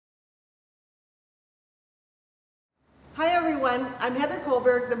everyone, I'm Heather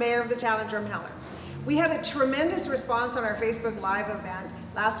Colberg, the Mayor of the town of Drumheller. We had a tremendous response on our Facebook Live event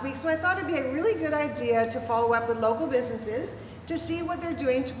last week, so I thought it'd be a really good idea to follow up with local businesses to see what they're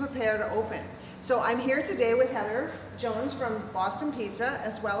doing to prepare to open. So I'm here today with Heather Jones from Boston Pizza,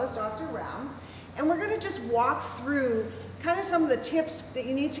 as well as Dr. Ram, and we're going to just walk through kind of some of the tips that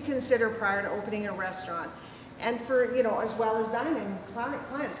you need to consider prior to opening a restaurant, and for, as well as dine-in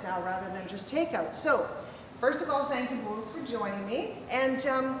clients now rather than just takeout. So first of all, thank you both for joining me. And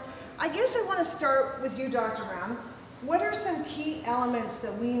I guess I want to start with you, Dr. Ram. What are some key elements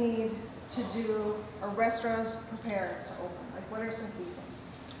that we need to do or restaurants prepare to open? Like, what are some key things?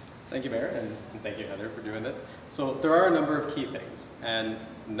 Thank you, Mayor, and thank you, Heather, for doing this. So there are a number of key things, and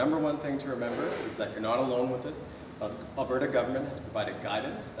number one thing to remember is that you're not alone with this. Alberta government has provided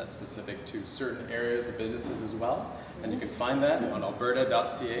guidance that's specific to certain areas of businesses as well, and you can find that on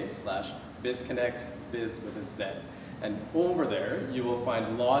alberta.ca/bizconnect, biz with a Z. And over there, you will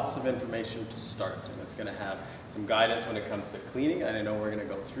find lots of information to start, and it's going to have some guidance when it comes to cleaning, and I know we're going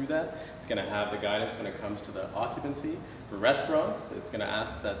to go through that. It's going to have the guidance when it comes to the occupancy. For restaurants, it's going to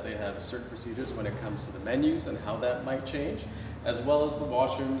ask that they have certain procedures when it comes to the menus and how that might change, as well as the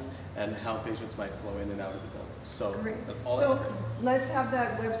washrooms and how patients might flow in and out of the building. So, that's all. So let's have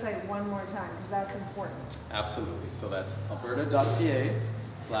that website one more time, because that's important. Absolutely. So that's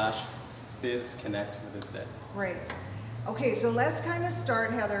alberta.ca/bizconnect with a Z. Great. Okay, so let's kind of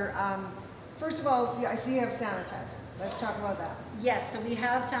start, Heather. First of all, I see you have sanitizer. Let's talk about that. Yes, so we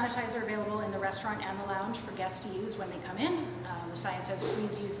have sanitizer available in the restaurant and the lounge for guests to use when they come in. The sign says,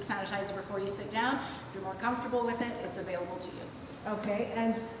 please use the sanitizer before you sit down. If you're more comfortable with it, it's available to you. Okay,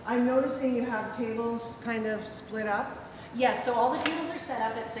 and I'm noticing you have tables kind of split up. Yes, so all the tables are set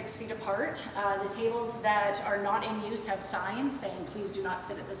up at 6 feet apart. The tables that are not in use have signs saying, please do not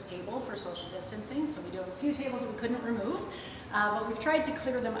sit at this table for social distancing. So we do have a few tables that we couldn't remove, but we've tried to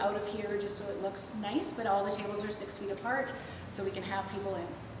clear them out of here just so it looks nice, but all the tables are 6 feet apart so we can have people in.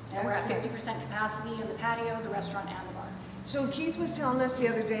 And we're at 50% capacity in the patio, the restaurant, and the bar. So Keith was telling us the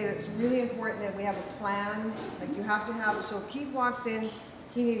other day that it's really important that we have a plan, like you have to have, so if Keith walks in,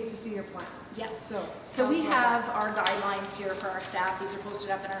 he needs to see your plan. Yeah. So we have our guidelines here for our staff. These are posted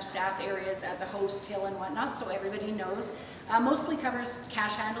up in our staff areas at the host hill and whatnot, so everybody knows. Mostly covers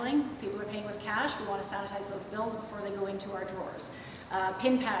cash handling. People are paying with cash. We want to sanitize those bills before they go into our drawers.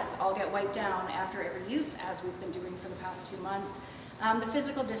 Pin pads all get wiped down after every use, as we've been doing for the past 2 months. The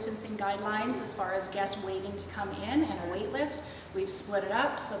physical distancing guidelines as far as guests waiting to come in and a wait list, we've split it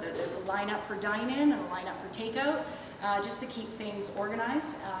up so that there's a lineup for dine-in and a lineup for takeout, just to keep things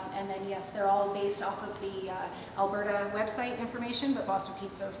organized. And then yes, they're all based off of the Alberta website information, but Boston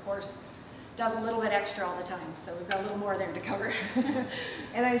Pizza, of course, does a little bit extra all the time, so we've got a little more there to cover.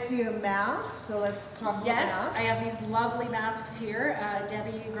 And I see a mask, so let's talk about yes, masks. I have these lovely masks here.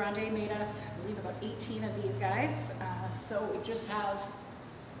 Debbie Grande made us, I believe, about 18 of these guys. So we just have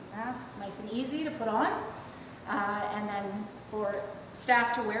masks, nice and easy to put on. And then for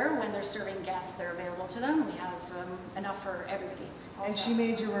staff to wear when they're serving guests, they're available to them. We have enough for everybody. And she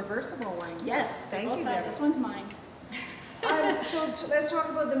made you reversible ones. Yes, thank you, Debbie. This one's mine. So let's talk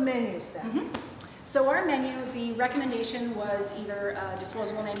about the menus then. Mm-hmm. So our menu, the recommendation was either a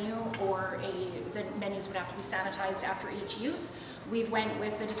disposable menu or the menus would have to be sanitized after each use. We went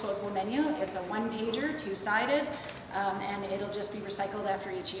with the disposable menu. It's a one-pager, two-sided, and it'll just be recycled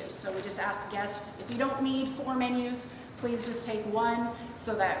after each use. So we just ask the guest, if you don't need 4 menus, please just take 1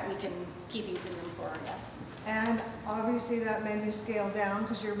 so that we can keep using them for our guests. And obviously that menu scaled down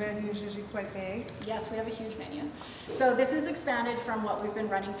because your menu is usually quite big. Yes, we have a huge menu. So this is expanded from what we've been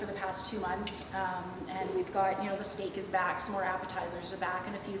running for the past 2 months. And we've got, the steak is back, some more appetizers are back,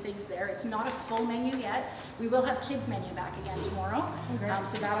 and a few things there. It's not a full menu yet. We will have kids menu back again tomorrow. Okay.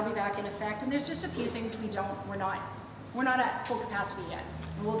 So that'll be back in effect. And there's just a few things we're not at full capacity yet.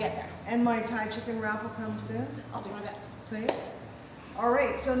 And we'll get there. And my Thai chicken wrap will come soon? I'll do my best. Please. All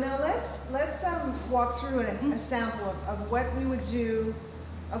right, so now let's walk through a sample of what we would do.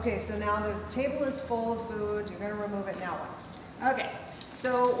 Okay, so now the table is full of food. You're going to remove it. Now what? Okay,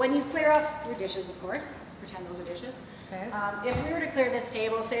 so when you clear off your dishes, of course, let's pretend those are dishes. Okay. If we were to clear this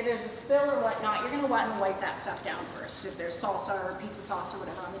table, say there's a spill or whatnot, you're going to want to wipe that stuff down first. If there's salsa or pizza sauce or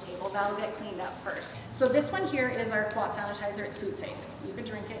whatever on the table, that'll get cleaned up first. So this one here is our quat sanitizer. It's food safe. You could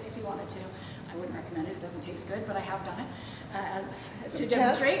drink it if you wanted to. I wouldn't recommend it. It doesn't taste good, but I have done it to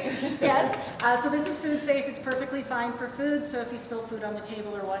demonstrate. Yes. So this is food safe. It's perfectly fine for food. So if you spill food on the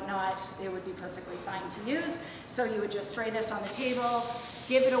table or whatnot, it would be perfectly fine to use. So you would just spray this on the table,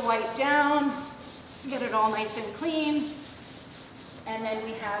 give it a wipe down, get it all nice and clean. And then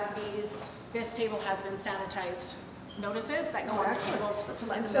we have these, this table has been sanitized notices that go on the tables to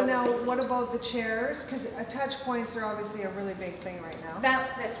let And them so know. now, what about the chairs? Because touch points are obviously a really big thing right now.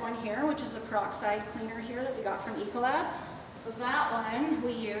 That's this one here, which is a peroxide cleaner here that we got from Ecolab. So that one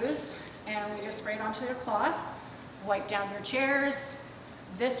we use, and we just spray it onto a cloth, wipe down your chairs.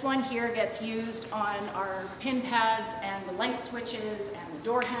 This one here gets used on our pin pads and the light switches and the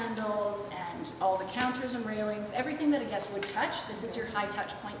door handles and all the counters and railings, everything that a guest would touch. This is your high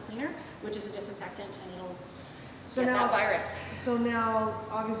touch point cleaner, which is a disinfectant, and it'll get that virus. So now,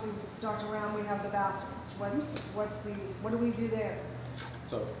 obviously, Dr. Round, we have the bathrooms. What do we do there?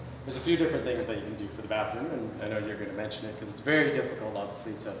 So there's a few different things that you can do for the bathroom, and I know you're going to mention it because it's very difficult,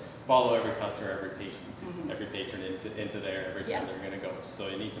 obviously, to follow every customer, every patient, every patron into there every time they're going to go. So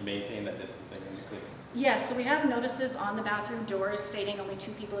you need to maintain that distancing and the cleaning. Yes, so we have notices on the bathroom doors stating only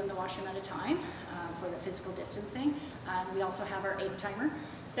 2 people in the washroom at a time for the physical distancing. We also have our egg timer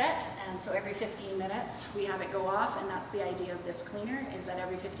set, and so every 15 minutes we have it go off, and that's the idea of this cleaner, is that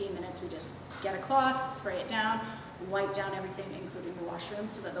every 15 minutes we just get a cloth, spray it down, wipe down everything, including the washroom,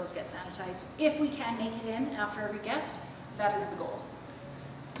 so that those get sanitized. If we can make it in after every guest, that is the goal.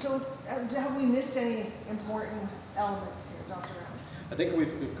 So have we missed any important elements here, Dr. Round? I think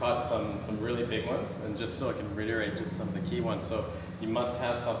we've caught some really big ones, and just so I can reiterate just some of the key ones. So you must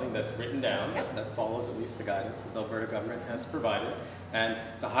have something that's written down that follows at least the guidance that the Alberta government has provided. And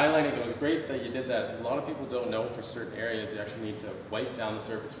the highlighting, it was great that you did that, because a lot of people don't know for certain areas you actually need to wipe down the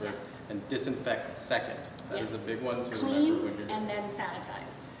surface first and disinfect second. That is a big one to remember when you're doing it. And then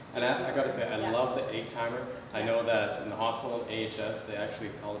sanitize. And I got to say, I love the egg timer. I know that in the hospital, AHS, they actually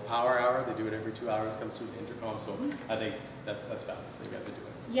call it power hour. They do it every 2 hours, comes through the intercom. So I think that's fabulous that you guys are doing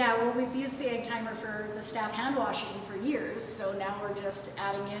it. Yeah, well, we've used the egg timer for the staff hand washing for years, so now we're just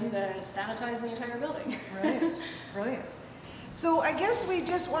adding in the sanitize the entire building. Brilliant, brilliant. So I guess we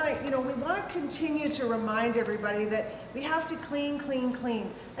just want to, we want to continue to remind everybody that we have to clean, clean,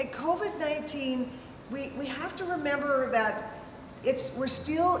 clean. Like COVID-19, we have to remember that we're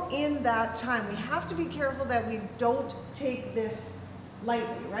still in that time. We have to be careful that we don't take this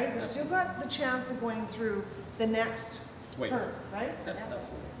lightly, right? We've still got the chance of going through the next hurt, right?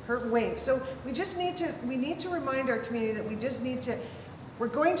 Absolutely. Hurt wave. So we need to remind our community that we're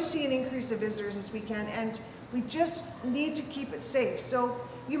going to see an increase of visitors this weekend, and we just need to keep it safe. So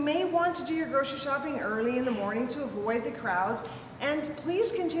you may want to do your grocery shopping early in the morning to avoid the crowds, and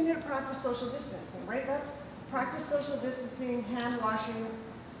please continue to practice social distancing, right? That's practice social distancing, hand washing,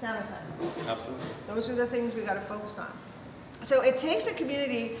 sanitizing. Absolutely. Those are the things we got to focus on. So it takes a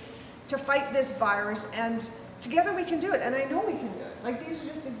community to fight this virus, and together we can do it, and I know we can do it. Like, these are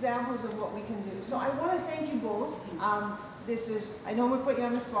just examples of what we can do. So I want to thank you both. I know we put you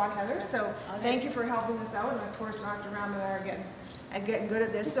on the spot, Heather, so thank you for helping us out, and of course Dr. Ram and I are getting good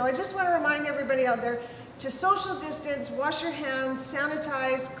at this. So I just want to remind everybody out there to social distance, wash your hands,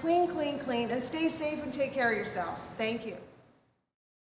 sanitize, clean, clean, clean, and stay safe and take care of yourselves. Thank you.